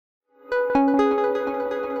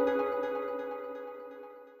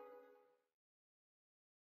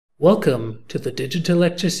Welcome to the digital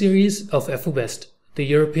lecture series of FU West, the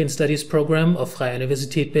European Studies program of Freie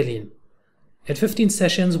Universität Berlin. In 15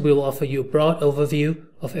 sessions, we will offer you a broad overview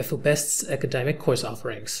of FU West's academic course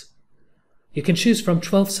offerings. You can choose from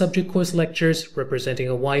 12 subject course lectures representing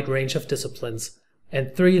a wide range of disciplines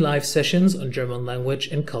and 3 live sessions on German language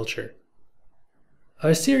and culture.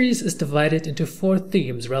 Our series is divided into 4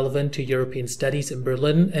 themes relevant to European studies in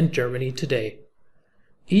Berlin and Germany today.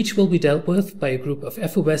 Each will be dealt with by a group of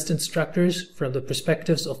FU West instructors from the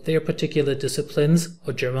perspectives of their particular disciplines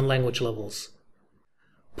or German language levels.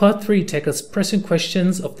 Part 3 tackles pressing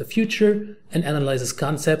questions of the future and analyzes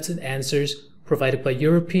concepts and answers provided by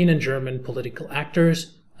European and German political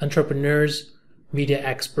actors, entrepreneurs, media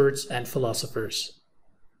experts, and philosophers.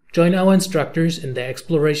 Join our instructors in their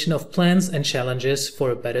exploration of plans and challenges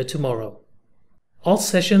for a better tomorrow. All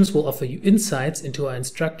sessions will offer you insights into our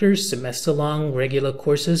instructors' semester-long regular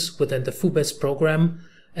courses within the FU West program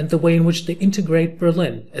and the way in which they integrate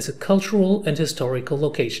Berlin as a cultural and historical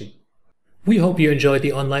location. We hope you enjoy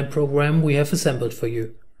the online program we have assembled for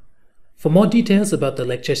you. For more details about the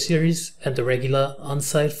lecture series and the regular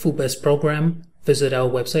on-site FU West program, visit our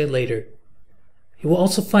website later. You will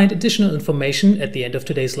also find additional information at the end of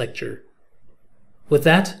today's lecture. With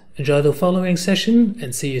that, enjoy the following session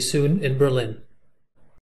and see you soon in Berlin.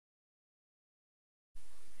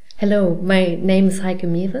 Hello, my name is Heike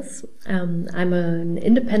Mewes. I'm an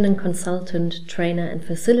independent consultant, trainer and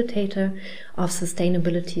facilitator of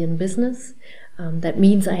sustainability in business. That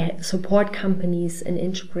means I support companies in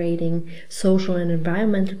integrating social and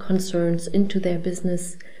environmental concerns into their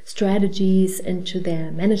business strategies, into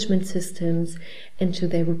their management systems, into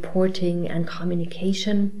their reporting and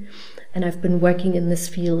communication. And I've been working in this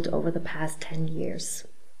field over the past 10 years.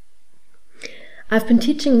 I've been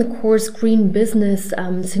teaching the course Green Business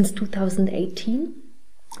since 2018.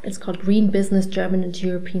 It's called Green Business, German and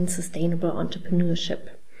European Sustainable Entrepreneurship.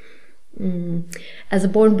 As a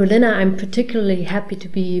born Berliner, I'm particularly happy to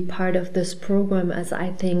be part of this program, as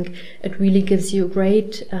I think it really gives you a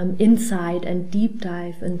great insight and deep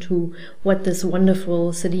dive into what this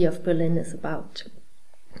wonderful city of Berlin is about.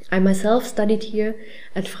 I myself studied here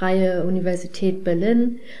at Freie Universität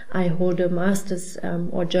Berlin. I hold a master's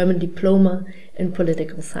or German diploma in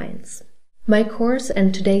political science. My course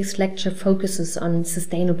and today's lecture focuses on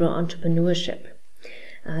sustainable entrepreneurship.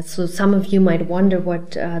 So some of you might wonder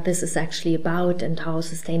what this is actually about and how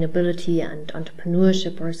sustainability and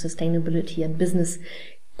entrepreneurship or sustainability and business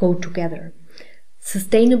go together.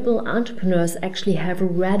 Sustainable entrepreneurs actually have a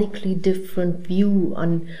radically different view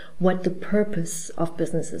on what the purpose of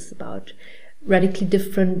business is about. Radically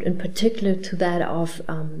different in particular to that of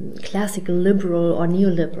classical liberal or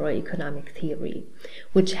neoliberal economic theory,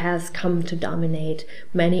 which has come to dominate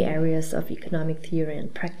many areas of economic theory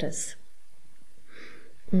and practice.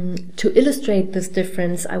 To illustrate this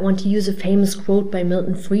difference, I want to use a famous quote by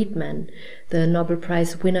Milton Friedman, the Nobel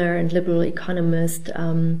Prize winner and liberal economist,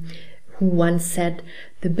 who once said,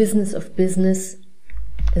 "The business of business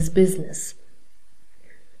is business."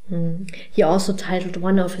 He also titled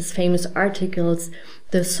one of his famous articles,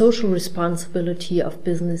 "The social responsibility of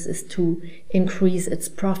business is to increase its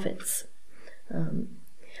profits,"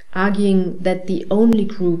 arguing that the only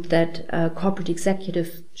group that a corporate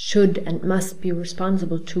executive should and must be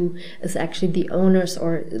responsible to is actually the owners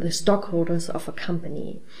or the stockholders of a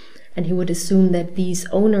company. And he would assume that these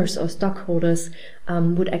owners or stockholders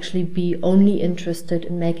would actually be only interested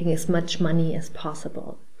in making as much money as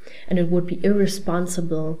possible. And it would be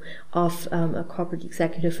irresponsible of a corporate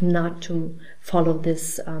executive not to follow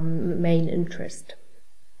this main interest.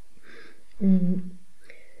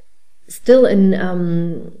 Still in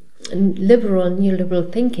liberal and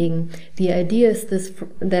neoliberal thinking, the idea is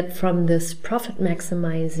that from this profit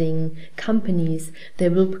maximizing companies,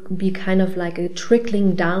 there will be kind of like a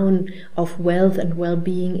trickling down of wealth and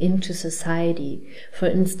well-being into society. For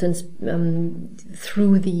instance,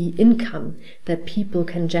 through the income that people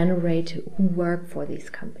can generate who work for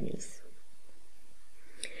these companies.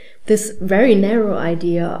 This very narrow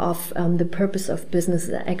idea of the purpose of business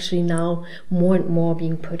is actually now more and more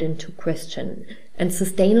being put into question. And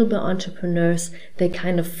sustainable entrepreneurs, they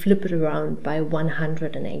kind of flip it around by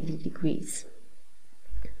 180 degrees.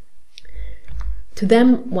 To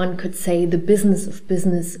them, one could say the business of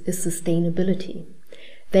business is sustainability.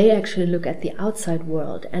 They actually look at the outside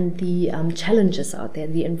world and the challenges out there,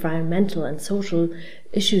 the environmental and social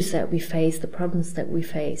issues that we face, the problems that we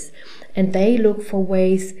face. And they look for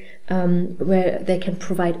ways where they can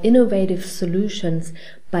provide innovative solutions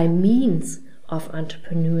by means of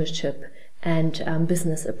entrepreneurship and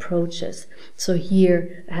business approaches. So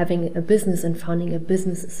here, having a business and founding a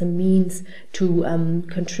business is a means to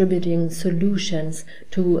contributing solutions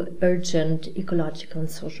to urgent ecological and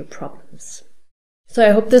social problems. So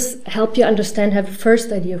I hope this helped you understand, have a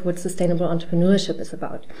first idea of what sustainable entrepreneurship is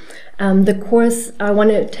about. The course, I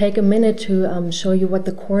want to take a minute to show you what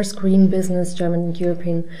the course Green Business, German and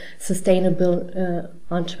European Sustainable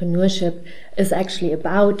Entrepreneurship is actually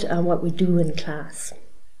about, what we do in class.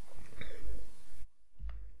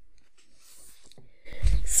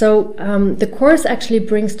 So the course actually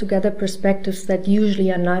brings together perspectives that usually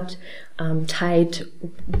are not tied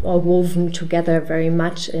or woven together very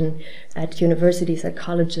much at universities, at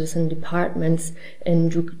colleges and departments in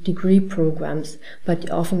degree programs, but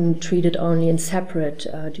often treated only in separate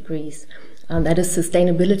degrees. That is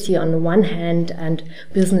sustainability on the one hand and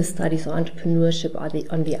business studies or entrepreneurship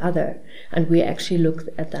on the other. And we actually look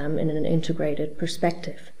at them in an integrated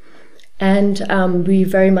perspective. And we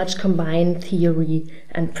very much combine theory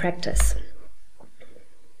and practice.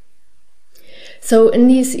 So in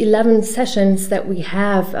these 11 sessions that we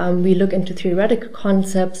have, we look into theoretical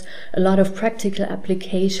concepts, a lot of practical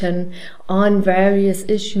application on various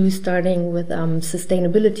issues, starting with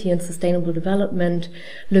sustainability and sustainable development,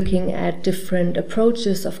 looking at different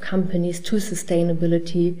approaches of companies to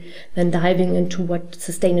sustainability, then diving into what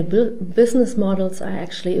sustainable business models are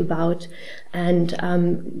actually about,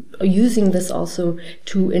 and using this also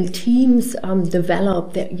to, in teams,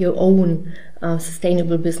 develop your own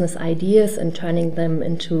sustainable business ideas and turning them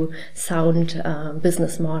into sound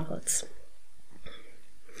business models.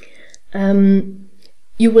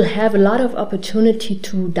 You will have a lot of opportunity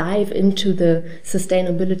to dive into the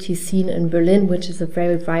sustainability scene in Berlin, which is a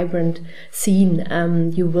very vibrant scene.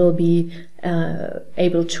 You will be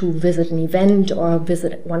able to visit an event or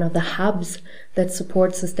visit one of the hubs that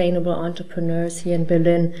support sustainable entrepreneurs here in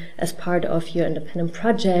Berlin as part of your independent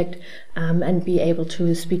project, and be able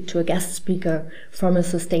to speak to a guest speaker from a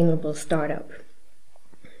sustainable startup.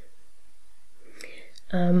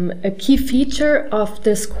 A key feature of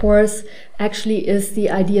this course actually is the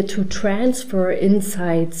idea to transfer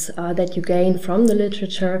insights that you gain from the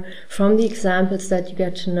literature, from the examples that you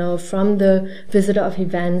get to know, from the visitor of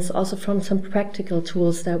events, also from some practical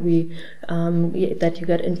tools that that you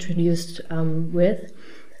get introduced with.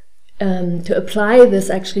 To apply this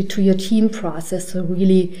actually to your team process, so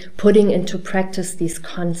really putting into practice these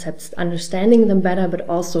concepts, understanding them better, but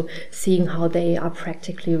also seeing how they are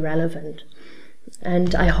practically relevant.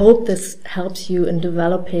 And I hope this helps you in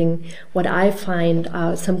developing what I find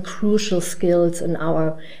are some crucial skills in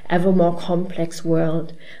our ever more complex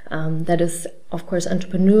world. That is, of course,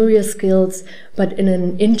 entrepreneurial skills, but in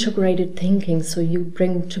an integrated thinking. So you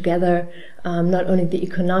bring together not only the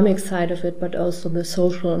economic side of it, but also the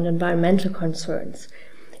social and environmental concerns.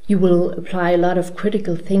 You will apply a lot of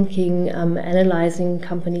critical thinking, analyzing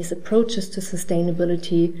companies' approaches to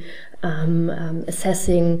sustainability,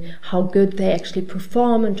 assessing how good they actually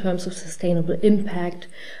perform in terms of sustainable impact,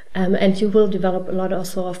 and you will develop a lot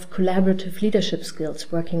also of collaborative leadership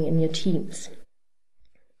skills working in your teams.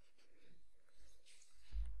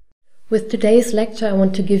 With today's lecture, I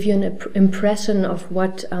want to give you an impression of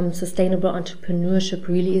what sustainable entrepreneurship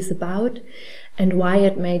really is about and why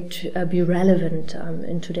it might be relevant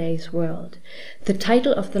in today's world. The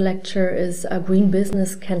title of the lecture is Green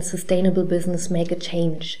Business, Can Sustainable Business Make a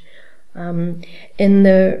Change? In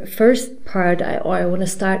the first part, I want to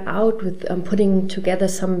start out with putting together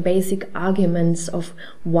some basic arguments of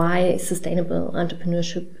why sustainable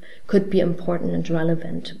entrepreneurship could be important and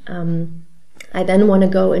relevant. I then want to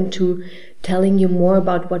go into telling you more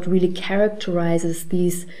about what really characterizes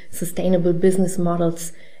these sustainable business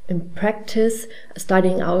models in practice,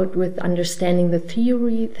 starting out with understanding the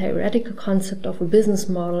theoretical concept of a business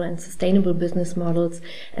model and sustainable business models,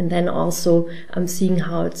 and then also seeing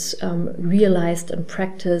how it's realized in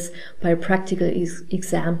practice by a practical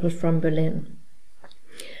example from Berlin.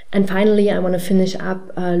 And finally, I want to finish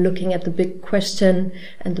up looking at the big question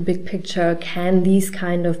and the big picture. Can these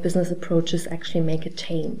kind of business approaches actually make a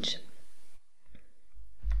change?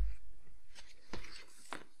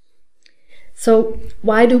 So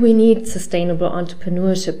why do we need sustainable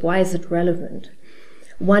entrepreneurship? Why is it relevant?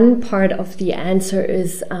 One part of the answer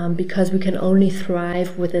is because we can only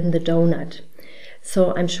thrive within the donut.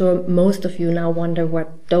 So I'm sure most of you now wonder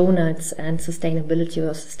what donuts and sustainability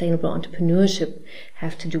or sustainable entrepreneurship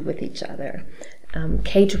have to do with each other.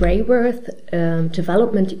 Kate Raworth,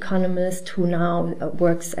 development economist who now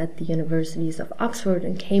works at the universities of Oxford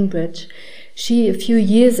and Cambridge, she a few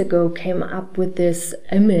years ago came up with this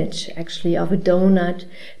image actually of a donut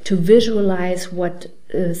to visualize what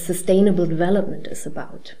sustainable development is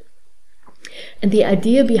about. And the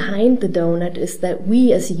idea behind the donut is that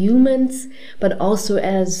we as humans, but also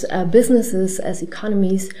as businesses, as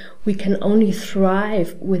economies, we can only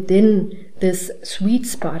thrive within this sweet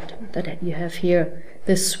spot that you have here,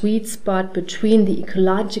 this sweet spot between the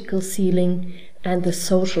ecological ceiling and the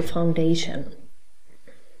social foundation.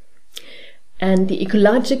 And the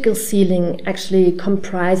ecological ceiling actually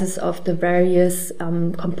comprises of the various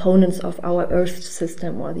components of our Earth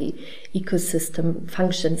system, or the ecosystem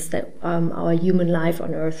functions that our human life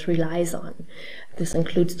on Earth relies on. This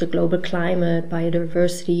includes the global climate,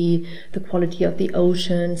 biodiversity, the quality of the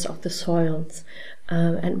oceans, of the soils,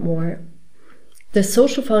 and more. The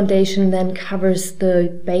social foundation then covers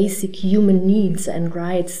the basic human needs and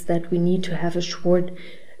rights that we need to have assured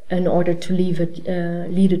in order to lead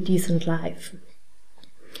a decent life.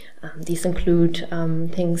 These include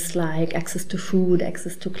things like access to food,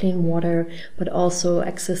 access to clean water, but also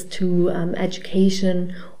access to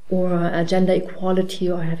education or gender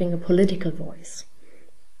equality or having a political voice.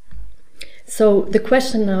 So the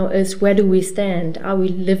question now is, where do we stand? Are we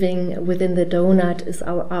living within the donut?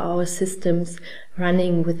 Are our systems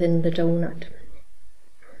running within the donut?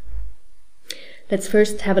 Let's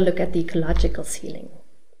first have a look at the ecological ceiling.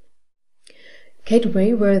 Kate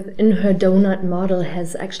Raworth, in her donut model,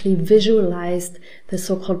 has actually visualized the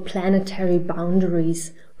so-called planetary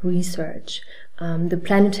boundaries research. The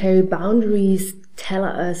planetary boundaries tell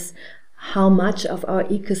us how much of our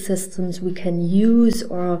ecosystems we can use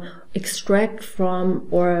or extract from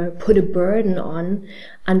or put a burden on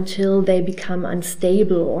until they become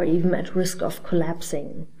unstable or even at risk of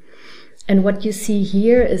collapsing. And what you see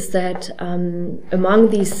here is that among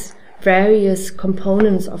these various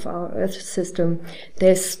components of our Earth system,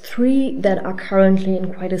 there's 3 that are currently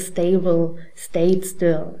in quite a stable state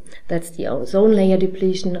still. That's the ozone layer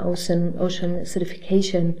depletion, ocean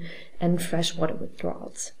acidification, and freshwater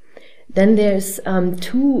withdrawals. Then there's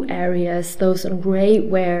 2 areas, those in gray,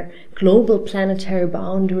 where global planetary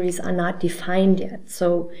boundaries are not defined yet.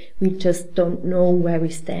 So we just don't know where we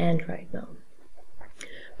stand right now.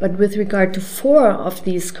 But with regard to 4 of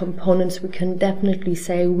these components, we can definitely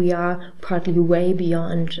say we are partly way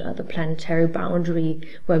beyond the planetary boundary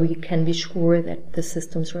where we can be sure that the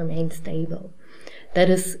systems remain stable. That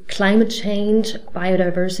is climate change,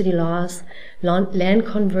 biodiversity loss, land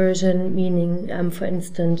conversion, meaning, for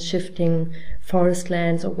instance, shifting forest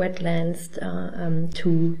lands or wetlands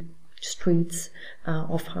to streets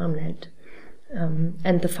or farmland.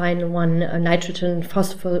 And the final one, nitrogen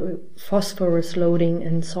phosphorus loading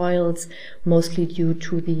in soils, mostly due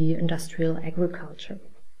to the industrial agriculture.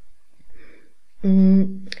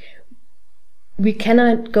 We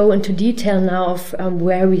cannot go into detail now of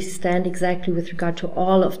where we stand exactly with regard to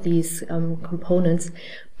all of these components,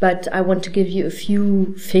 but I want to give you a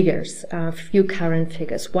few figures, a few current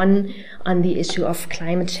figures. One on the issue of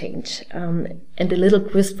climate change, and a little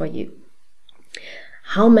quiz for you.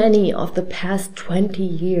 How many of the past 20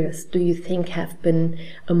 years do you think have been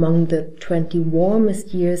among the 20 warmest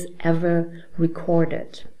years ever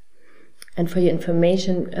recorded? And for your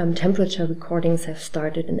information, temperature recordings have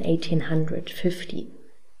started in 1850.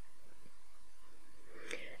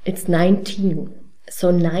 It's 19.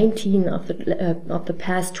 So 19 of the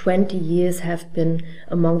past 20 years have been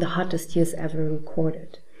among the hottest years ever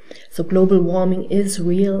recorded. So global warming is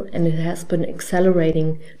real, and it has been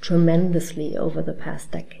accelerating tremendously over the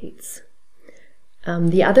past decades.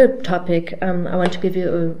 The other topic I want to give you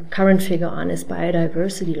a current figure on is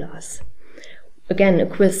biodiversity loss. Again, a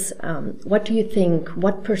quiz. What do you think?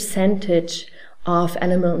 What percentage of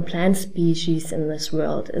animal and plant species in this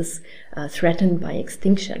world is threatened by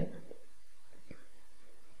extinction?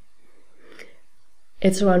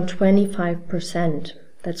 It's around 25%.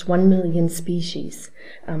 That's 1 million species,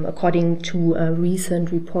 according to a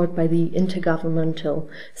recent report by the Intergovernmental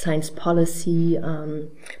Science Policy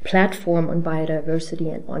Platform on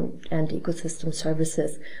Biodiversity and Ecosystem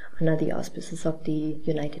Services under the auspices of the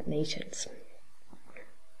United Nations.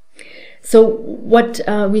 So what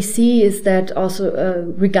we see is that also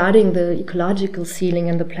regarding the ecological ceiling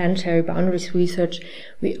and the planetary boundaries research,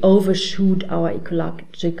 we overshoot our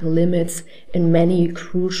ecological limits in many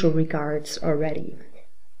crucial regards already.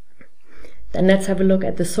 Then let's have a look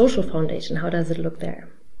at the social foundation. How does it look there?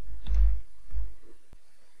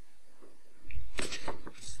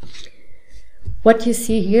 What you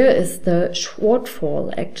see here is the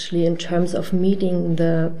shortfall, actually, in terms of meeting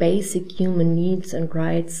the basic human needs and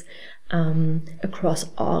rights across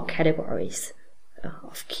all categories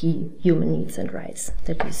of key human needs and rights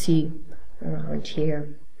that you see around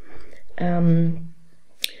here.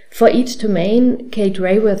 For each domain, Kate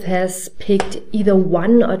Raworth has picked either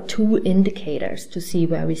 1 or 2 indicators to see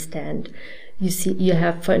where we stand. you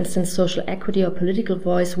have, for instance, social equity or political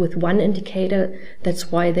voice with one indicator.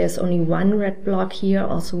 That's why there's only one red block here,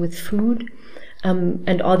 also with food.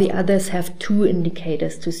 And all the others have two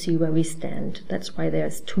indicators to see where we stand. That's why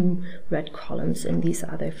there's two red columns in these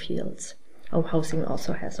other fields. Oh, housing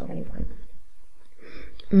also has only one.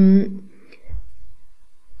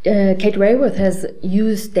 Kate Raworth has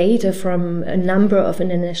used data from a number of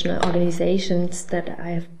international organizations that I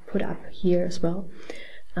have put up here as well.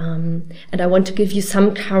 And I want to give you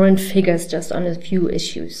some current figures just on a few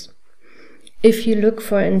issues. If you look,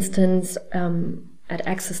 for instance, at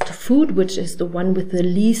access to food, which is the one with the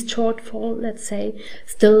least shortfall, let's say,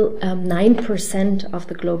 still 9% of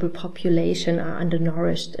the global population are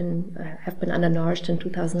undernourished and have been undernourished in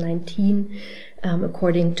 2019,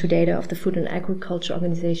 according to data of the Food and Agriculture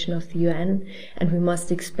Organization of the UN. And we must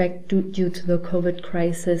expect, due to the COVID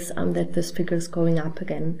crisis, that this figure is going up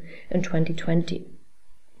again in 2020.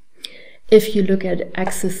 If you look at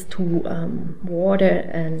access to water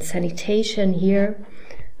and sanitation here,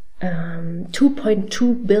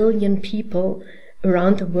 2.2 billion people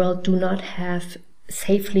around the world do not have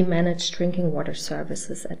safely managed drinking water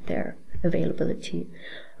services at their availability.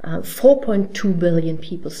 4.2 billion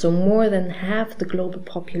people, so more than half the global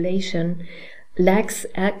population, lacks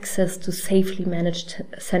access to safely managed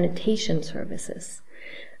sanitation services.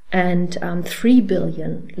 And 3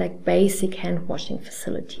 billion lack basic hand washing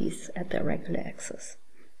facilities at their regular access.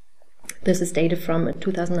 This is data from a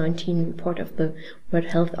 2019 report of the World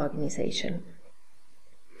Health Organization.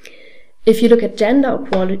 If you look at gender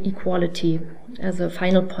equality as a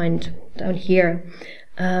final point down here,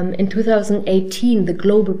 in 2018, the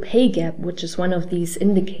global pay gap, which is one of these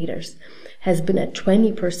indicators, has been at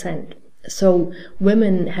 20%. So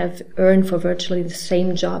women have earned for virtually the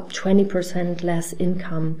same job 20% less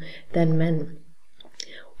income than men.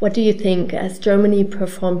 What do you think? Has Germany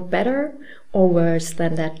performed better or worse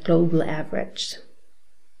than that global average?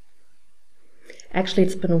 Actually,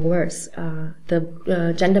 it's been worse.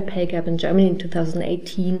 The gender pay gap in Germany in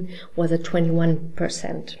 2018 was at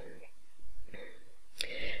 21%.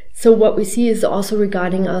 So what we see is also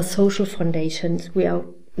regarding our social foundations. We are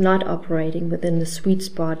not operating within the sweet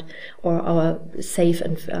spot or our safe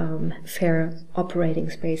and fair operating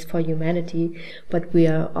space for humanity, but we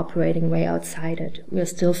are operating way outside it. We are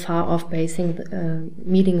still far off meeting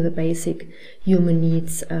the basic human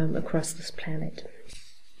needs across this planet.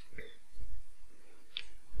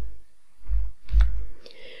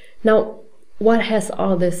 Now, what has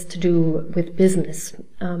all this to do with business?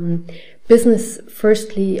 Business,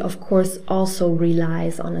 firstly, of course, also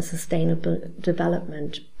relies on a sustainable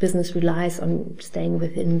development. Business relies on staying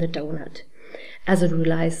within the donut, as it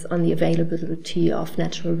relies on the availability of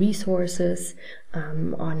natural resources,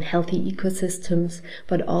 on healthy ecosystems,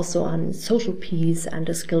 but also on social peace and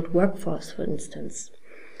a skilled workforce, for instance.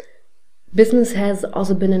 Business has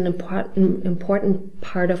also been an important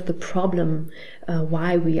part of the problem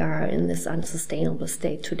why we are in this unsustainable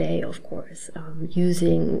state today, of course.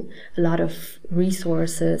 Using a lot of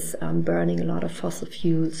resources, burning a lot of fossil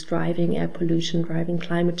fuels, driving air pollution, driving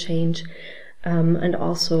climate change, and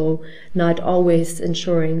also not always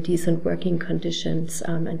ensuring decent working conditions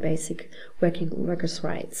and basic workers'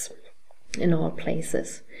 rights in all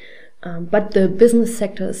places. But the business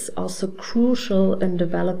sector is also crucial in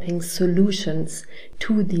developing solutions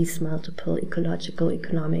to these multiple ecological,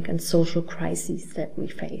 economic, and social crises that we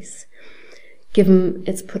face. Given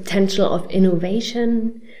its potential of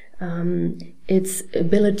innovation, its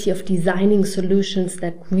ability of designing solutions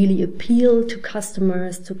that really appeal to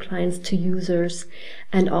customers, to clients, to users,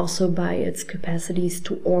 and also by its capacities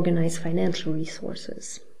to organize financial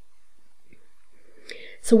resources.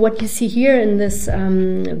 So what you see here in this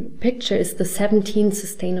picture is the 17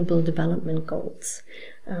 Sustainable Development Goals.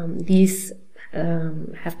 These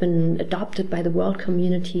have been adopted by the world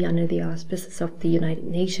community under the auspices of the United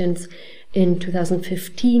Nations in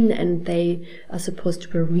 2015, and they are supposed to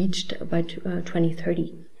be reached by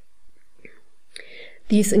 2030.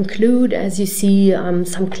 These include, as you see,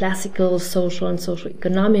 some classical social and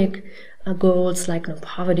socio-economic goals like no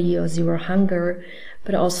poverty or zero hunger,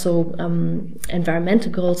 but also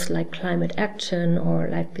environmental goals like climate action or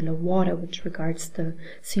life below water, which regards the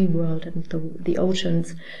sea world and the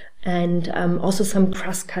oceans, and also some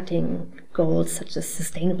cross-cutting goals such as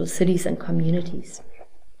sustainable cities and communities.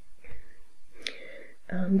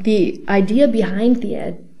 The idea behind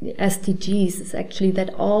the SDGs is actually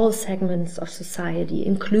that all segments of society,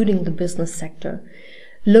 including the business sector,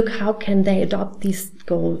 look how can they adopt these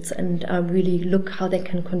goals and really look how they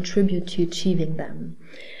can contribute to achieving them.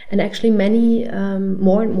 And actually many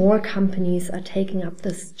more and more companies are taking up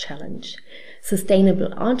this challenge.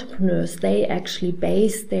 sustainable entrepreneurs, they actually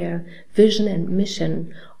base their vision and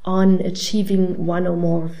mission on achieving one or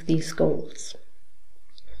more of these goals.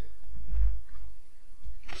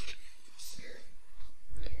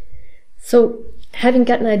 So, having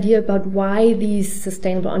got an idea about why these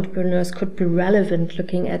sustainable entrepreneurs could be relevant,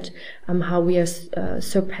 looking at how we are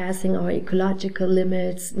surpassing our ecological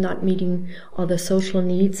limits, not meeting all the social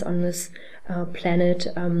needs on this planet,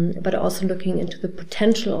 but also looking into the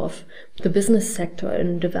potential of the business sector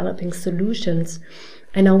in developing solutions,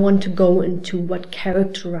 I now want to go into what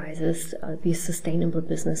characterizes these sustainable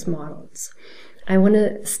business models. I want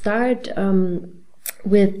to start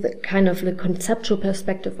with kind of the conceptual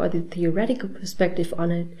perspective or the theoretical perspective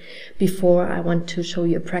on it before I want to show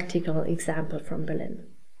you a practical example from Berlin.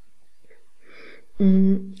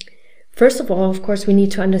 First of all, of course, we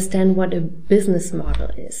need to understand what a business model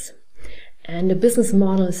is. And a business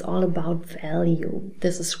model is all about value.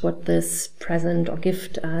 This is what this present or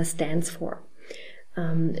gift stands for.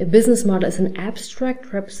 A business model is an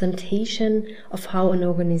abstract representation of how an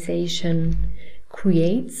organization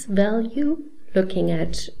creates value, looking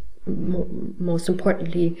at, most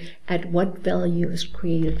importantly, at what value is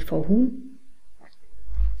created for whom,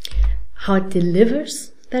 how it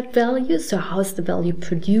delivers that value, so how is the value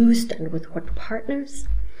produced and with what partners,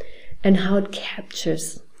 and how it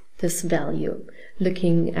captures this value,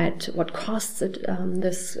 looking at what costs it,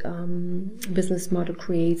 this business model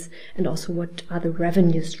creates, and also what are the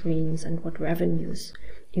revenue streams and what revenues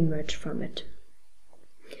emerge from it.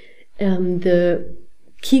 The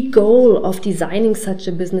key goal of designing such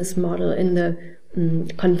a business model in the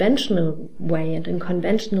conventional way and in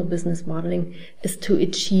conventional business modeling is to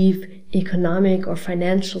achieve economic or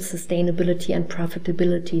financial sustainability and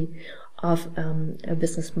profitability of a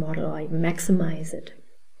business model, or maximize it.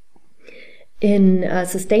 In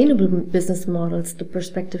sustainable business models, the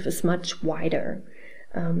perspective is much wider.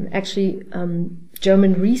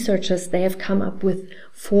 German researchers, they have come up with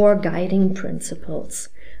 4 guiding principles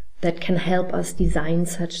that can help us design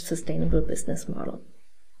such sustainable business model.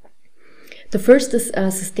 The first is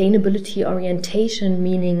sustainability orientation,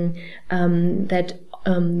 meaning that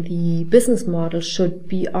the business model should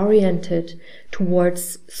be oriented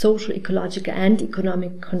towards social, ecological, and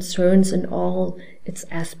economic concerns in all its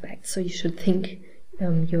aspects. So you should think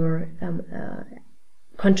your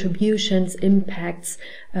contributions, impacts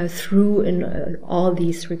through in all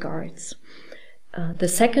these regards. The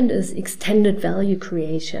second is extended value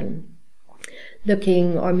creation,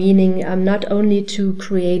 looking or meaning not only to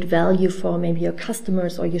create value for maybe your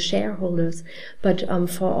customers or your shareholders, but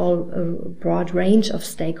for a broad range of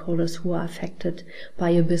stakeholders who are affected by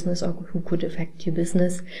your business or who could affect your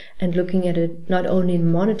business, and looking at it not only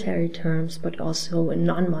in monetary terms but also in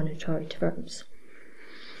non-monetary terms.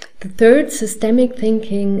 The third, systemic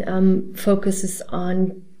thinking, focuses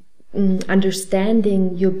on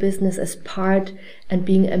understanding your business as part and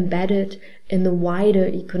being embedded in the wider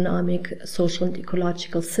economic, social, and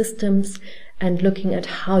ecological systems, and looking at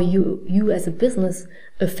how you as a business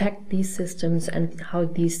affect these systems and how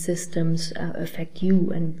these systems affect you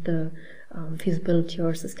and the feasibility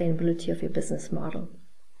or sustainability of your business model.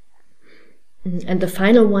 And the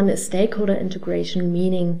final one is stakeholder integration,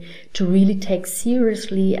 meaning to really take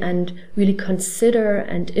seriously and really consider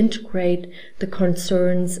and integrate the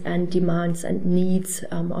concerns and demands and needs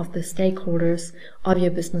of the stakeholders of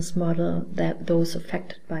your business model, that those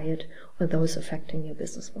affected by it or those affecting your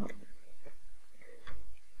business model.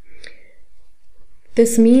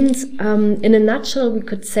 This means, in a nutshell, we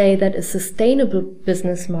could say that a sustainable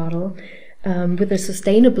business model, with a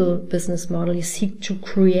sustainable business model, you seek to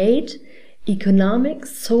create economic,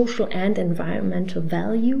 social, and environmental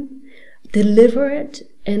value, deliver it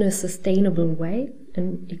in a sustainable way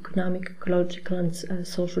in economic, ecological, and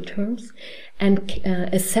social terms, and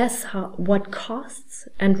assess what costs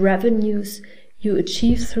and revenues you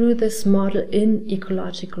achieve through this model in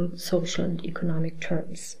ecological, social, and economic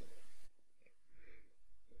terms.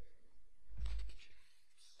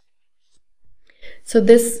 So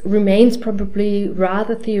this remains probably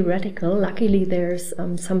rather theoretical. Luckily, there's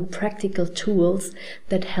some practical tools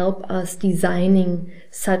that help us designing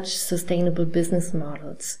such sustainable business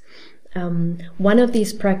models. One of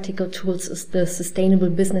these practical tools is the Sustainable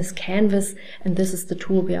Business Canvas, and this is the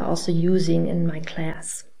tool we are also using in my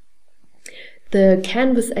class. The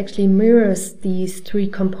canvas actually mirrors these 3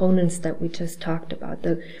 components that we just talked about: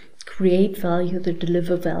 the create value, the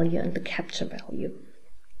deliver value, and the capture value.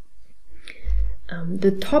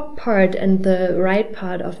 The top part and the right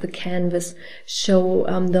part of the canvas show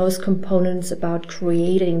those components about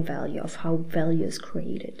creating value, of how value is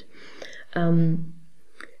created.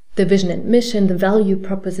 the vision and mission, the value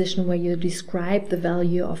proposition, where you describe the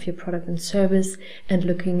value of your product and service, and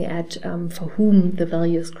looking at for whom the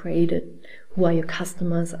value is created, who are your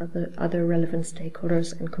customers, other relevant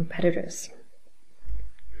stakeholders and competitors.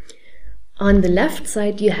 On the left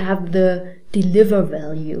side, you have the deliver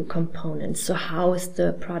value component. So how is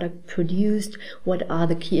the product produced? What are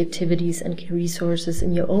the key activities and key resources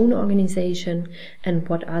in your own organization? And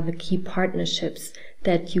what are the key partnerships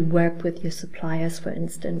that you work with your suppliers, for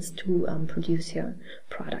instance, to produce your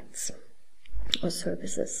products or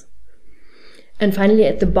services? And finally,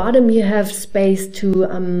 at the bottom, you have space to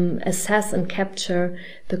assess and capture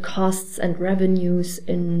the costs and revenues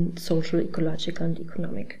in social, ecological, and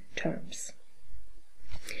economic terms.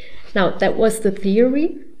 Now, that was the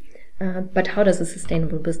theory, but how does a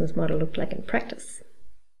sustainable business model look like in practice?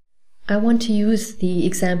 I want to use the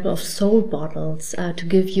example of soul bottles to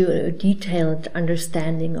give you a detailed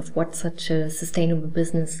understanding of what such a sustainable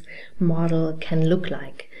business model can look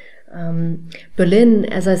like. Berlin,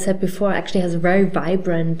 as I said before, actually has a very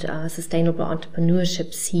vibrant sustainable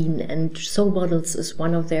entrepreneurship scene, and Soul Bottles is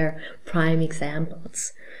one of their prime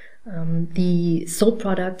examples. The Soul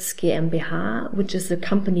Products GmbH, which is the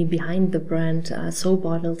company behind the brand Soul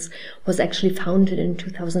Bottles, was actually founded in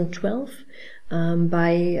 2012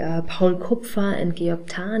 by Paul Kupfer and Georg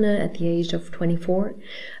Thane at the age of 24,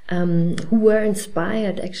 who were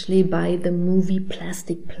inspired actually by the movie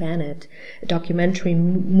Plastic Planet, a documentary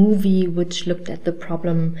movie which looked at the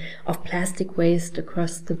problem of plastic waste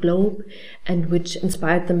across the globe and which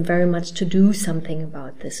inspired them very much to do something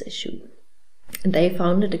about this issue. And they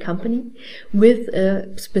founded a company with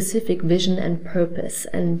a specific vision and purpose,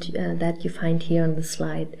 and that you find here on the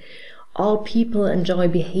slide. All people enjoy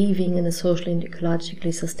behaving in a socially and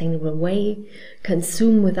ecologically sustainable way,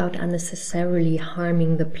 consume without unnecessarily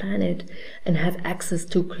harming the planet, and have access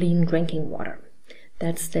to clean drinking water.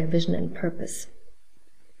 That's their vision and purpose.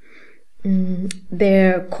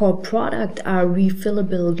 Their core product are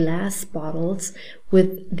refillable glass bottles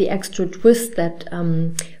with the extra twist that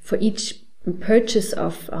for each purchase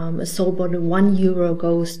of a Soul Bottle, €1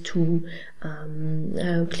 goes to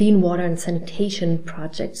clean water and sanitation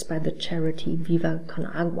projects by the charity Viva Con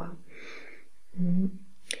Agua.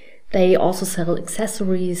 They also sell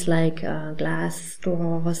accessories like glass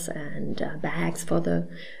straws and bags for the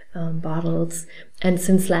bottles. And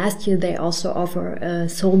since last year, they also offer a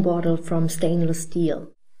Soul Bottle from stainless steel.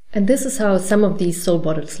 And this is how some of these Soul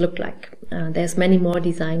Bottles look like. There's many more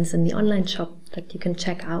designs in the online shop that you can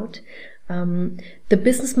check out. The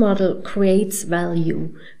business model creates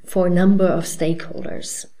value for a number of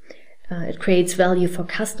stakeholders. It creates value for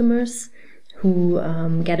customers who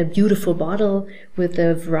get a beautiful bottle with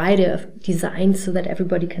a variety of designs so that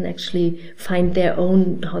everybody can actually find their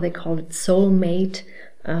own, how they call it, soulmate,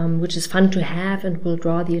 which is fun to have and will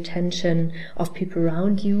draw the attention of people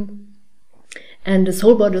around you. And the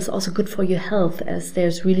Soul Bottle is also good for your health, as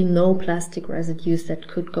there's really no plastic residues that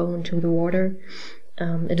could go into the water.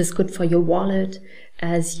 It is good for your wallet,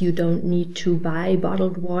 as you don't need to buy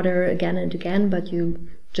bottled water again and again, but you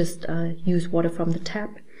just use water from the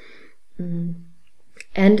tap.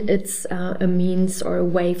 And it's a means or a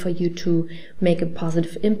way for you to make a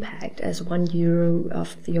positive impact, as €1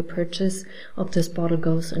 of your purchase of this bottle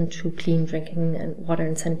goes into clean drinking and water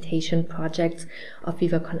and sanitation projects of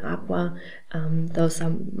Viva Con Agua.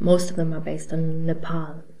 Most of them are based in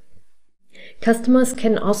Nepal. Customers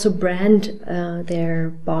can also brand their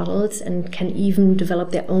bottles and can even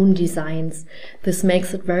develop their own designs. This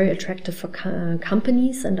makes it very attractive for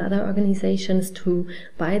companies and other organizations to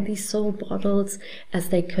buy these Soul Bottles, as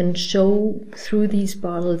they can show through these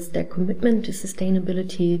bottles their commitment to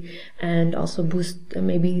sustainability and also boost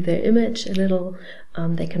maybe their image a little.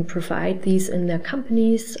 They can provide these in their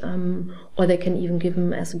companies, or they can even give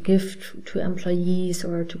them as a gift to employees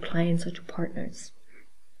or to clients or to partners.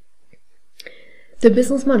 The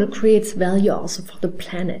business model creates value also for the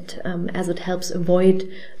planet, as it helps avoid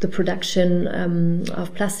the production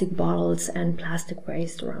of plastic bottles and plastic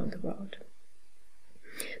waste around the world.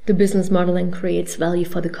 The business model then creates value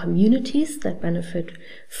for the communities that benefit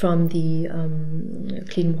from the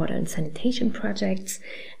clean water and sanitation projects.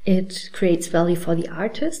 It creates value for the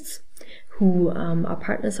artists who are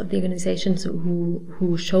partners of the organizations, who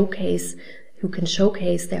can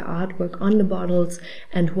showcase their artwork on the bottles,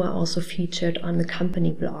 and who are also featured on the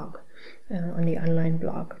company blog, on the online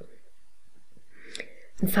blog.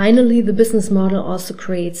 And finally, the business model also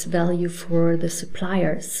creates value for the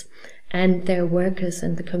suppliers and their workers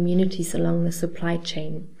and the communities along the supply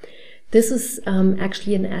chain. This is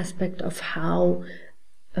actually an aspect of how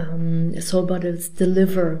Soul Bottles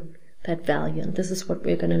deliver that value, and this is what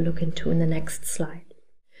we're going to look into in the next slide.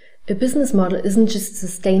 a business model isn't just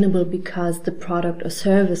sustainable because the product or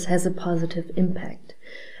service has a positive impact.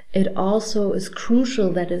 It also is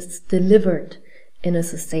crucial that it's delivered in a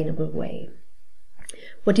sustainable way.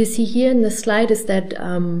 What you see here in the slide is that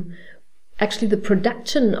actually the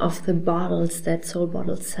production of the bottles that Soul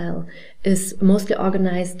Bottles sell is mostly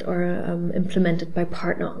organized or implemented by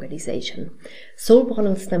partner organization. Soul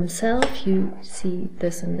Bottles themselves, you see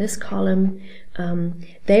this in this column,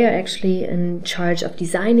 they are actually in charge of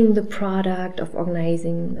designing the product, of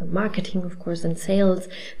organizing marketing, of course, and sales.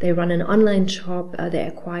 They run an online shop, they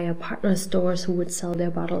acquire partner stores who would sell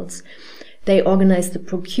their bottles. They organize the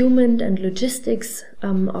procurement and logistics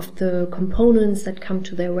of the components that come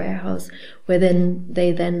to their warehouse, where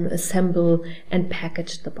they then assemble and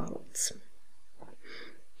package the bottles.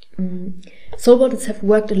 Soul Bottles have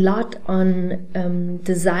worked a lot on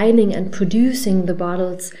designing and producing the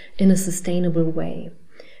bottles in a sustainable way.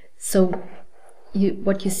 So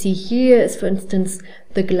what you see here is, for instance,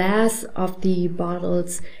 the glass of the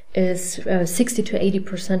bottles is 60 to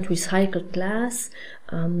 80% recycled glass.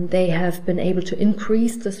 They have been able to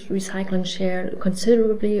increase this recycling share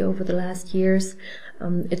considerably over the last years.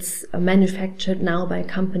 It's manufactured now by a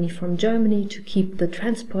company from Germany to keep the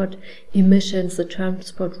transport emissions, the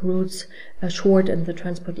transport routes short and the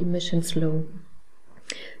transport emissions low.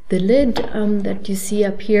 The lid that you see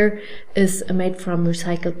up here is made from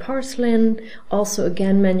recycled porcelain, also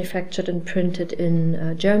again manufactured and printed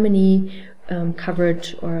in Germany,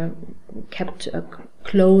 covered or kept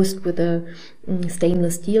closed with a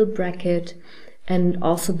stainless steel bracket, and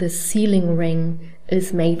also the sealing ring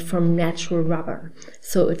is made from natural rubber,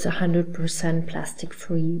 so it's 100%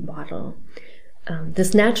 plastic-free bottle.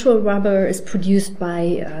 This natural rubber is produced by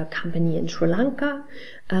a company in Sri Lanka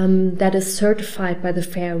that is certified by the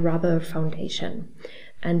Fair Rubber Foundation.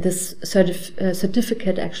 And this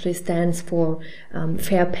certificate actually stands for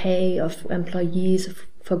fair pay of employees,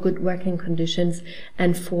 for good working conditions,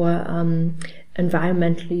 and for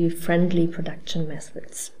environmentally friendly production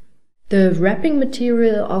methods. The wrapping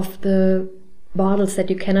material of the bottles that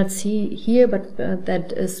you cannot see here, but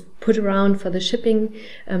that is put around for the shipping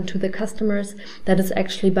to the customers, that is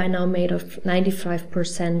actually by now made of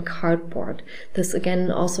 95% cardboard. This again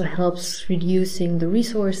also helps reducing the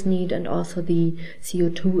resource need and also the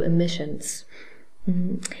CO2 emissions.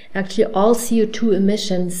 Actually, all CO2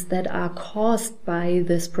 emissions that are caused by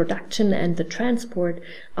this production and the transport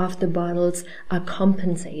of the bottles are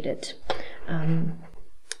compensated.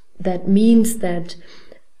 That means that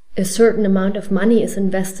a certain amount of money is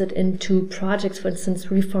invested into projects, for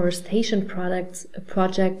instance, reforestation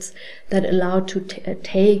projects that allow to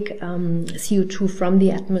take CO2 from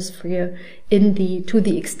the atmosphere to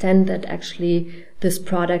the extent that actually this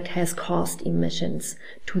product has caused emissions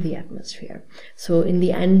to the atmosphere. So in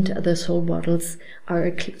the end, the Soul Bottles are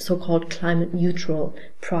a so-called climate neutral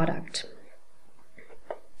product.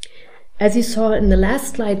 As you saw in the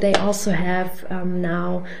last slide, they also have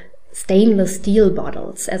now stainless steel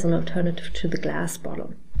bottles as an alternative to the glass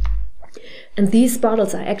bottle. And these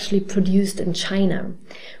bottles are actually produced in China,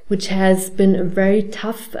 which has been a very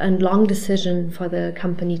tough and long decision for the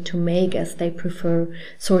company to make, as they prefer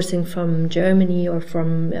sourcing from Germany or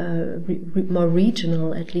from more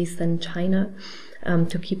regional, at least, than China,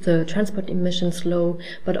 to keep the transport emissions low,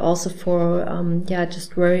 but also for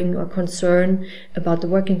just worrying or concern about the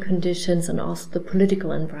working conditions and also the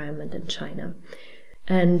political environment in China.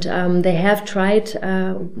 And they have tried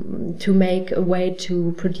to make a way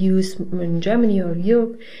to produce in Germany or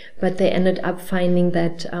Europe, but they ended up finding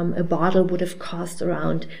that a bottle would have cost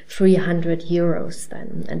around 300 euros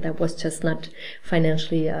then, and that was just not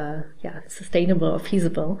financially sustainable or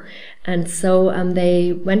feasible. And so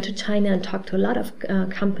they went to China and talked to a lot of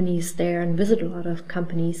companies there and visited a lot of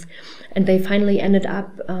companies, and they finally ended up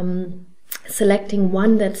selecting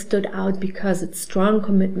one that stood out because its strong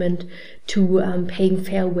commitment to paying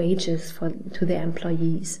fair wages to their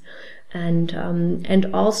employees, and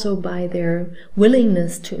also by their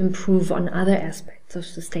willingness to improve on other aspects of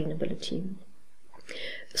sustainability.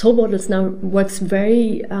 Soul Bottles now works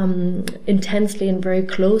very intensely and very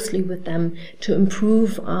closely with them to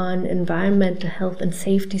improve on environmental health and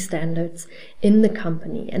safety standards in the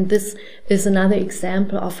company. And this is another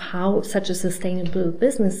example of how such a sustainable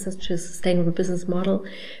business model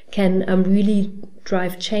can really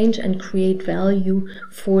drive change and create value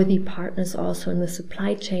for the partners also in the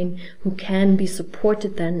supply chain, who can be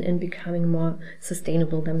supported then in becoming more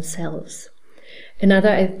sustainable themselves. Another,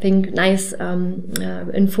 I think, nice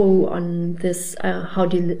info on this,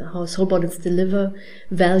 how soul bottles deliver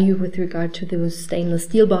value with regard to those stainless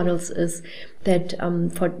steel bottles is that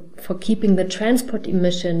for keeping the transport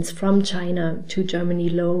emissions from China to Germany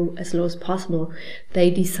as low as possible,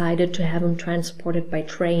 they decided to have them transported by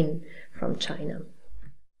train from China.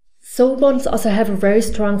 Soul bottles also have a very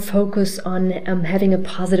strong focus on having a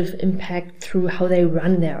positive impact through how they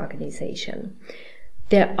run their organization.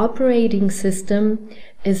 Their operating system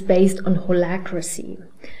is based on holacracy,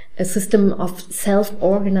 a system of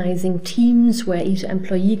self-organizing teams where each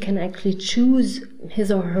employee can actually choose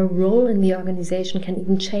his or her role in the organization, can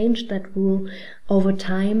even change that role over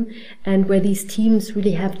time, and where these teams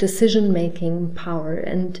really have decision-making power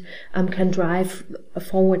and can drive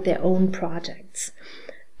forward their own projects.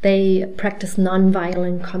 They practice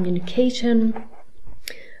non-violent communication,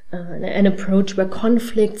 an approach where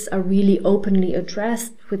conflicts are really openly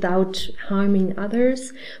addressed without harming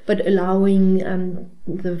others, but allowing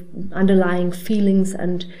the underlying feelings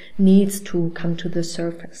and needs to come to the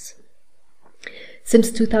surface.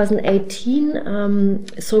 Since 2018,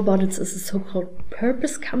 Soul Bottles is a so-called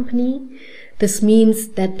purpose company. This means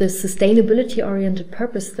that the sustainability-oriented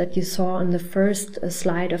purpose that you saw on the first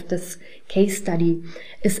slide of this case study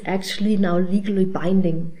is actually now legally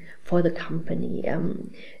binding for the company.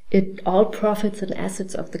 All profits and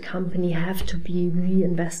assets of the company have to be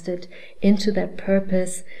reinvested into that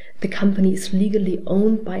purpose. The company is legally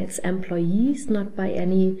owned by its employees, not by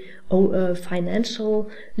any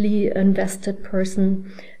financially invested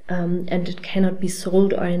person, and it cannot be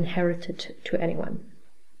sold or inherited to anyone.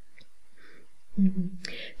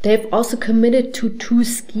 They've also committed to 2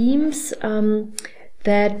 schemes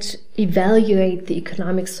that evaluate the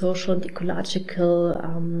economic, social, and ecological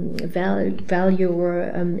value or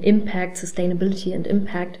impact, sustainability and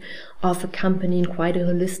impact of a company in quite a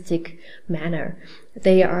holistic manner.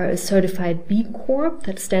 They are a certified B Corp,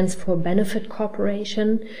 that stands for Benefit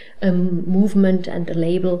Corporation, a movement and a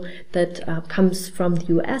label that comes from the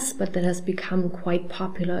US, but that has become quite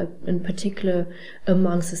popular, in particular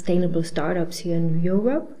among sustainable startups here in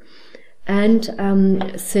Europe. And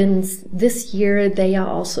since this year, they are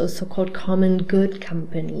also a so-called common good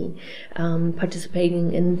company,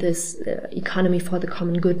 participating in this economy for the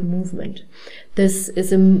common good movement. This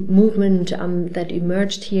is a movement that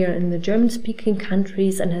emerged here in the German-speaking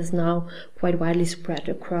countries and has now quite widely spread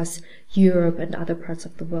across Europe and other parts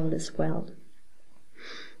of the world as well.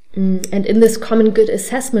 And in this common good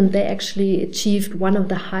assessment, they actually achieved one of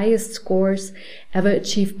the highest scores ever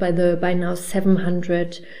achieved by now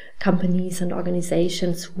 700 companies and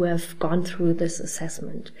organizations who have gone through this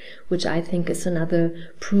assessment, which I think is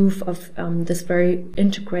another proof of this very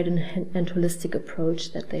integrated and holistic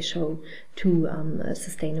approach that they show to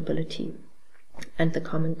sustainability and the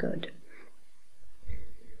common good.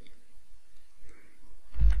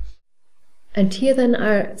 And here then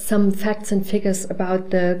are some facts and figures about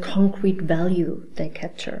the concrete value they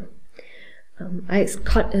capture. I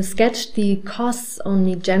sketched the costs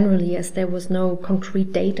only generally, as there was no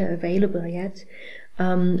concrete data available yet.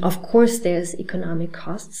 Of course, there's economic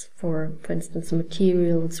costs for instance,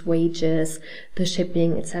 materials, wages, the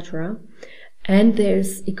shipping, etc. And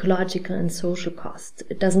there's ecological and social costs.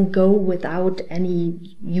 It doesn't go without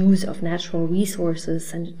any use of natural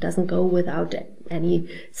resources, and it doesn't go without any,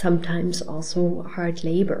 sometimes also hard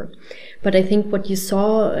labor. But I think what you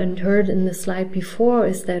saw and heard in the slide before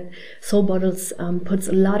is that Soul Bottles puts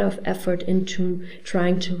a lot of effort into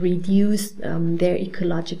trying to reduce their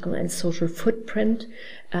ecological and social footprint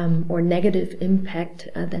or negative impact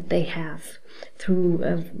that they have through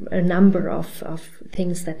a number of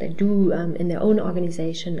things that they do in their own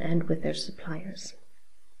organization and with their suppliers.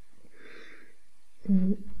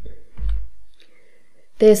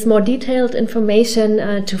 There's more detailed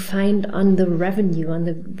information to find on the revenue, on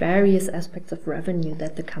the various aspects of revenue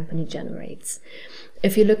that the company generates.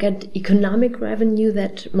 If you look at economic revenue,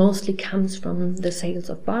 that mostly comes from the sales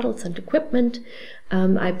of bottles and equipment.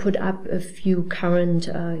 I put up a few current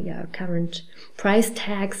price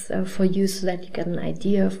tags for you so that you get an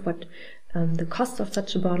idea of what the costs of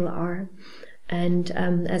such a bottle are. And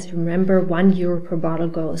as you remember, €1 per bottle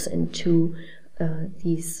goes into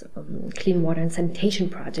these clean water and sanitation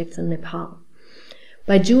projects in Nepal.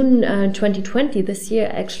 By June 2020, this year,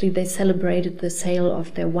 actually, they celebrated the sale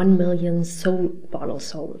of their 1 millionth Soul bottle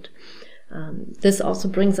sold. This also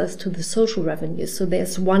brings us to the social revenue. So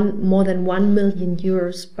there's more than 1 million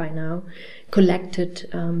euros by now collected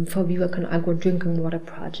for Viva Con Agua drinking water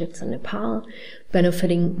projects in Nepal,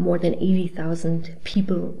 benefiting more than 80,000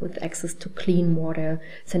 people with access to clean water,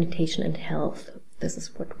 sanitation and health. This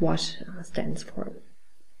is what WASH stands for.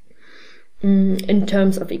 In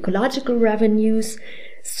terms of ecological revenues,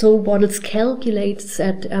 So Bottles calculates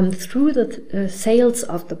that through the sales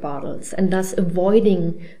of the bottles, and thus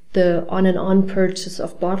avoiding the on and on purchase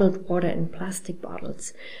of bottled water in plastic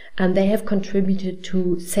bottles, and they have contributed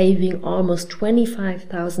to saving almost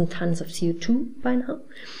 25,000 tons of CO2 by now,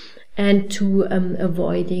 and to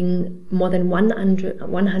avoiding more than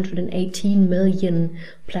 118 million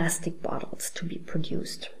plastic bottles to be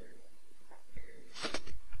produced.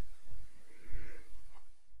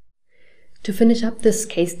 To finish up this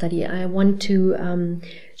case study, I want to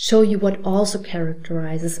show you what also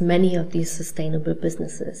characterizes many of these sustainable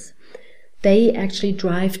businesses. They actually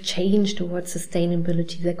drive change towards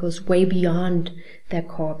sustainability that goes way beyond their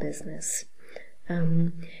core business.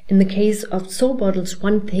 In the case of So Bottles,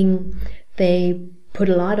 one thing they put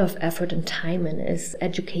a lot of effort and time in is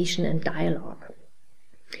education and dialogue.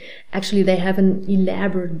 Actually, they have an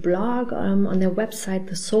elaborate blog on their website,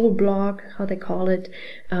 the Soul blog, how they call it,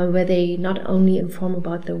 where they not only inform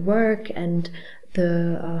about their work and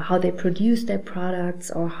how they produce their products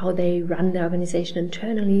or how they run their organization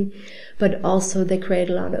internally, but also they create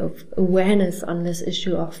a lot of awareness on this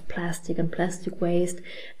issue of plastic and plastic waste,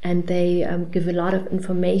 and they give a lot of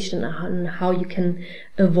information on how you can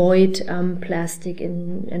avoid plastic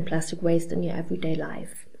and plastic waste in your everyday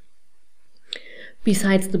life.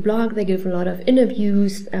 Besides the blog, they give a lot of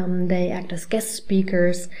interviews, they act as guest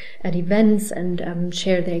speakers at events and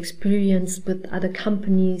share their experience with other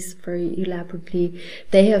companies very elaborately.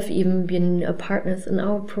 They have even been partners in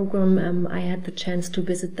our program. I had the chance to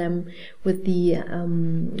visit them with the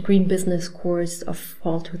Green Business course of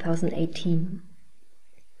fall 2018.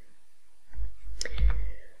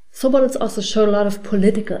 So Bottles also showed a lot of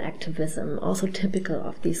political activism, also typical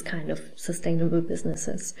of these kind of sustainable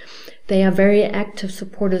businesses. They are very active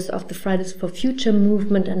supporters of the Fridays for Future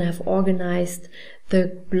movement and have organized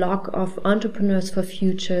the block of Entrepreneurs for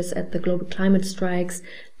Futures at the global climate strikes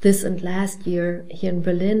this and last year here in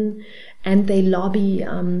Berlin. And they lobby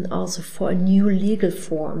also for a new legal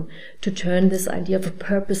form to turn this idea of a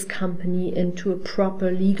purpose company into a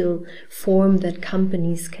proper legal form that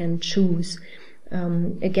companies can choose.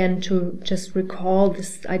 Again, to just recall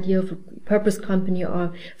this idea of a purpose company,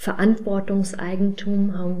 or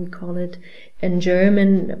Verantwortungseigentum, how we call it in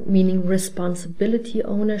German, meaning responsibility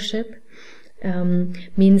ownership,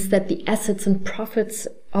 means that the assets and profits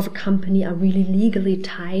of a company are really legally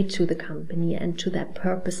tied to the company and to that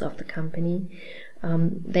purpose of the company.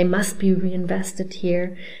 They must be reinvested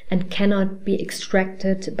here and cannot be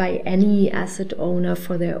extracted by any asset owner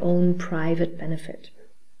for their own private benefit.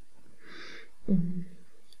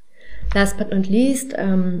 Last but not least,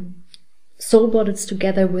 So Bottles,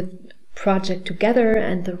 together with Project Together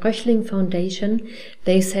and the Röchling Foundation,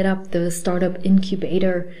 they set up the startup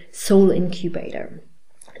incubator Soul Incubator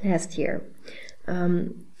last year.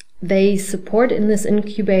 They support in this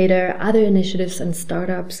incubator other initiatives and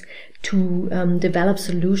startups to develop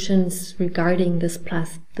solutions regarding this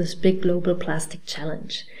big global plastic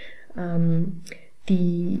challenge.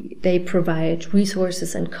 They provide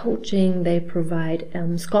resources and coaching, they provide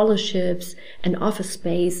scholarships and office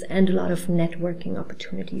space and a lot of networking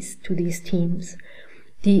opportunities to these teams.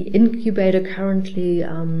 The incubator currently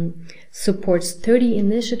supports 30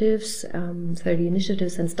 initiatives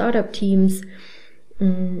and startup teams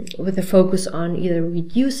with a focus on either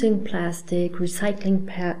reducing plastic, recycling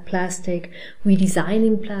plastic,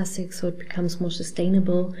 redesigning plastic so it becomes more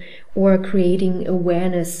sustainable, or creating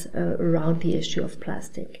awareness around the issue of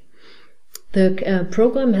plastic. The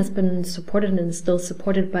program has been supported and is still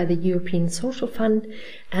supported by the European Social Fund,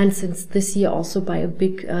 and since this year also by a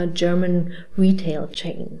big German retail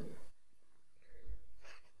chain.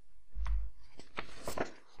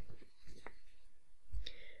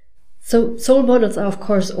 So Soul Bottles are, of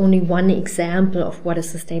course, only one example of what a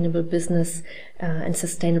sustainable business and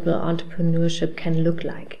sustainable entrepreneurship can look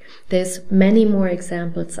like. There's many more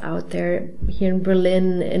examples out there here in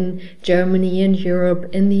Berlin, in Germany, in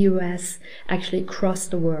Europe, in the US, actually across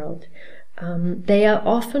the world. They are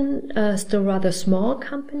often still rather small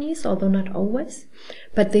companies, although not always,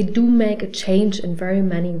 but they do make a change in very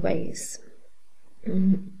many ways.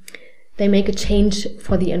 They make a change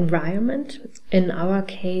for the environment. In our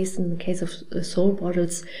case, in the case of Soul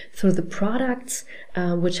Bottles, through the products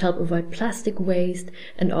which help avoid plastic waste,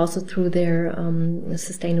 and also through their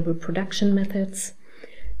sustainable production methods.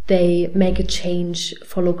 They make a change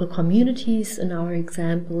for local communities, in our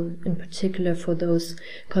example, in particular for those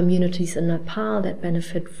communities in Nepal that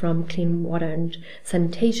benefit from clean water and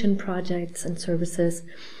sanitation projects and services.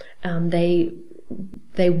 They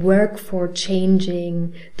they work for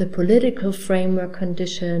changing the political framework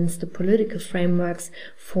conditions, the political frameworks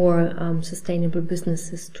for sustainable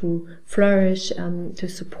businesses to flourish, to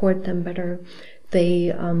support them better.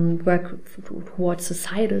 They work towards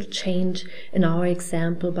societal change, in our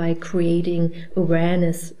example, by creating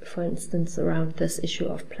awareness, for instance, around this issue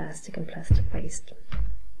of plastic and plastic waste.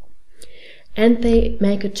 And they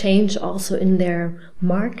make a change also in their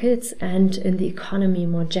markets and in the economy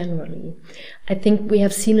more generally. I think we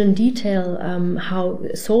have seen in detail how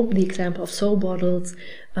the example of soap bottles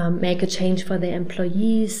make a change for their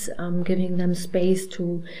employees, giving them space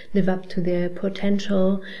to live up to their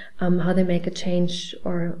potential, how they make a change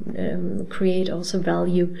or create also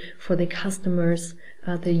value for the customers,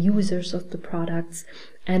 the users of the products,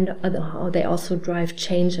 and how they also drive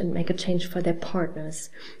change and make a change for their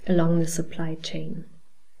partners along the supply chain.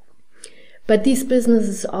 But these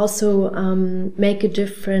businesses also make a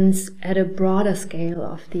difference at a broader scale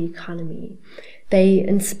of the economy. They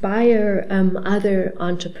inspire other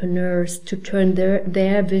entrepreneurs to turn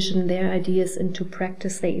their vision, their ideas into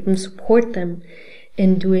practice. They even support them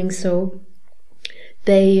in doing so.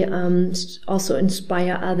 They also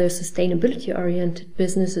inspire other sustainability-oriented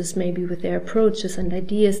businesses, maybe with their approaches and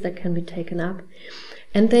ideas that can be taken up.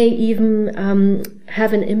 And they even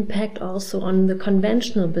have an impact also on the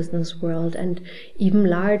conventional business world and even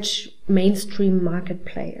large mainstream market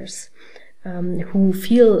players who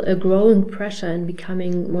feel a growing pressure in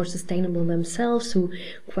becoming more sustainable themselves, who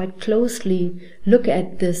quite closely look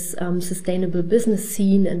at this sustainable business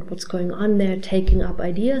scene and what's going on there, taking up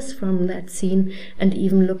ideas from that scene and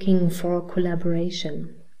even looking for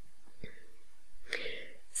collaboration.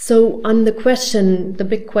 So on the question, the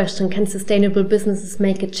big question, can sustainable businesses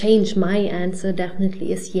make a change? My answer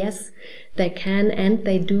definitely is yes, they can, and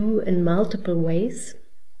they do in multiple ways.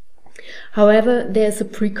 However, there's a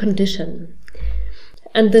precondition.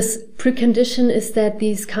 And this precondition is that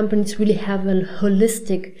these companies really have a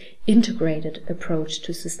holistic, integrated approach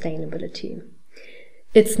to sustainability.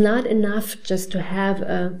 It's not enough just to have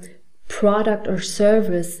a product or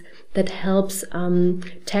service that helps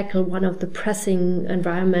tackle one of the pressing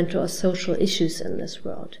environmental or social issues in this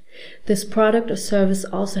world. This product or service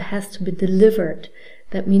also has to be delivered.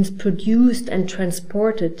 That means produced and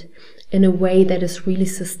transported in a way that is really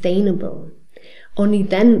sustainable. Only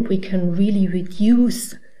then we can really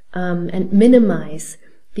reduce and minimize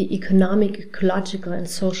the economic, ecological, and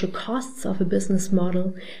social costs of a business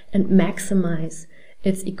model and maximize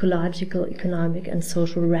its ecological, economic, and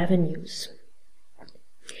social revenues.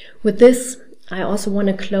 With this, I also want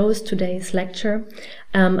to close today's lecture.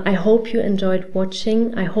 I hope you enjoyed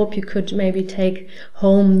watching. I hope you could maybe take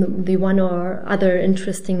home the one or other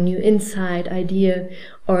interesting new insight, idea,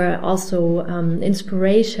 or also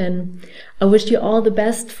inspiration. I wish you all the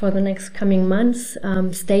best for the next coming months.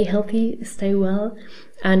 Stay healthy, stay well,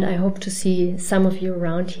 and I hope to see some of you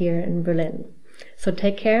around here in Berlin. So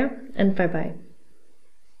take care and bye-bye.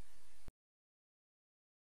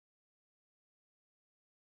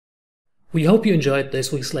 We hope you enjoyed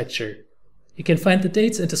this week's lecture. You can find the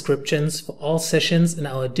dates and descriptions for all sessions in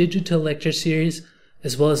our digital lecture series,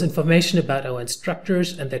 as well as information about our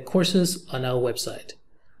instructors and their courses on our website.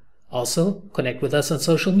 Also, connect with us on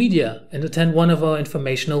social media and attend one of our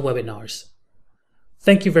informational webinars.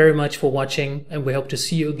 Thank you very much for watching, and we hope to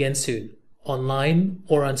see you again soon, online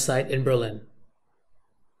or on site in Berlin.